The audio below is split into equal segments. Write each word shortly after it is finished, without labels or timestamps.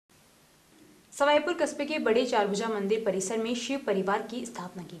सवाईपुर कस्बे के बड़े चारभुजा मंदिर परिसर में शिव परिवार की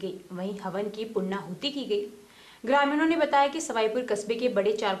स्थापना की गई। वहीं हवन की पुण्याहुति की गई। ग्रामीणों ने बताया कि सवाईपुर कस्बे के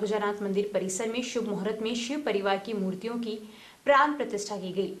बड़े चारभुजानाथ मंदिर परिसर में शुभ मुहूर्त में शिव परिवार की मूर्तियों की प्राण प्रतिष्ठा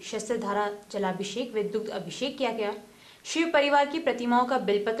की गई। शस्त्र धारा जलाभिषेक व दुग्ध अभिषेक किया गया। शिव परिवार की प्रतिमाओं का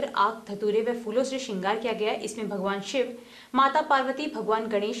बिलपत्र, आग, धतूरे व फूलों से श्रृंगार किया गया। इसमें भगवान शिव, माता पार्वती, भगवान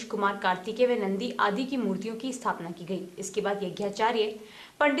गणेश, कुमार कार्तिकेय व नंदी आदि की मूर्तियों की स्थापना की गई। इसके बाद यज्ञाचार्य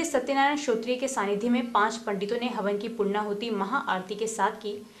पंडित सत्यनारायण श्रोत्रिय के सानिध्य में 5 पंडितों ने हवन की पुण्याहुति महाआरती के साथ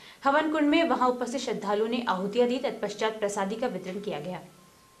की। हवन कुंड में वहां उपस्थित श्रद्धालुओं ने आहुतियां दी। तत्पश्चात प्रसादी का वितरण किया गया।